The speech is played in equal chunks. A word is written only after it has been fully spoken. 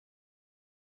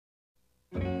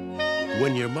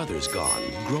When your mother's gone,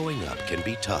 growing up can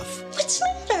be tough. What's the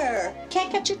matter?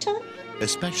 Can't cut your tongue?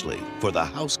 Especially for the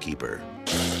housekeeper.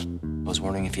 I was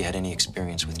wondering if you had any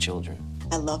experience with children.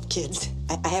 I love kids.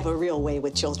 I have a real way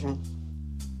with children.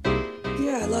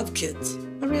 Yeah, I love kids.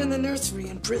 I ran the nursery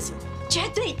in prison. 绝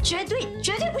对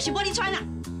不许玻璃窗了。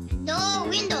No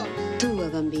window. Tua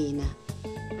bambina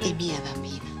e mia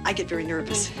bambina. I get very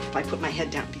nervous. If I put my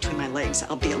head down between my legs,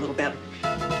 I'll be a little better.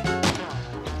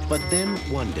 But then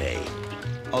one day,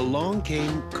 along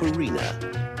came Corina.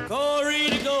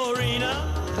 Corina.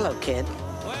 Hello, kid.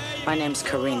 My name's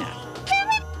Corina.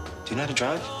 Do you know how to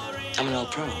drive? I'm an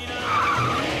old pro.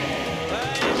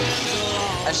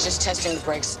 I was just testing the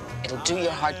brakes. It'll do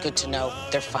your heart good to know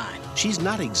they're fine. She's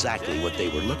not exactly what they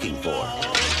were looking for.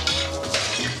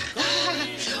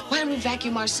 Why don't we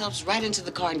vacuum ourselves right into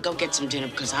the car and go get some dinner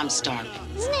because I'm starving?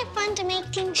 Isn't it fun to make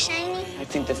things shiny? I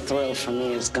think the thrill for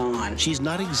me is gone. She's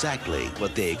not exactly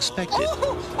what they expected.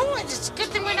 It's a good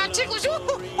thing we're not ticklish.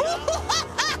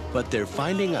 But they're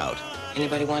finding out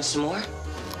Anybody want some more?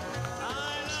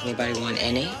 Anybody want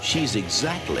any? she's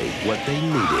exactly what they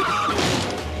needed.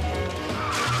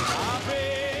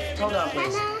 Hold on,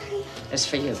 please. It's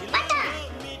for you.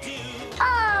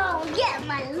 Oh, yeah,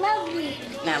 my lovely.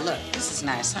 Now, look, this is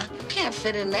nice, huh? You can't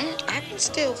fit in there. I can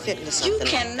still fit into You something.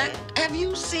 cannot. Have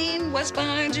you seen what's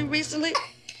behind you recently?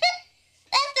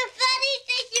 That's the funniest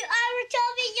thing you ever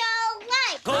told me your whole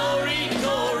life.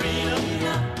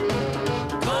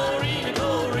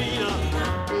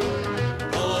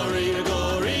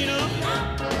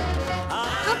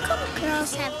 How come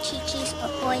girls have chi-chis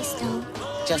but boys don't?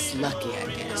 Just lucky, I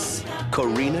guess.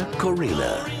 Corina.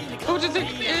 I want to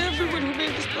thank everyone who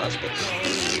made this possible.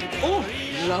 Oh,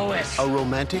 Lois. A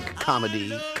romantic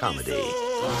comedy.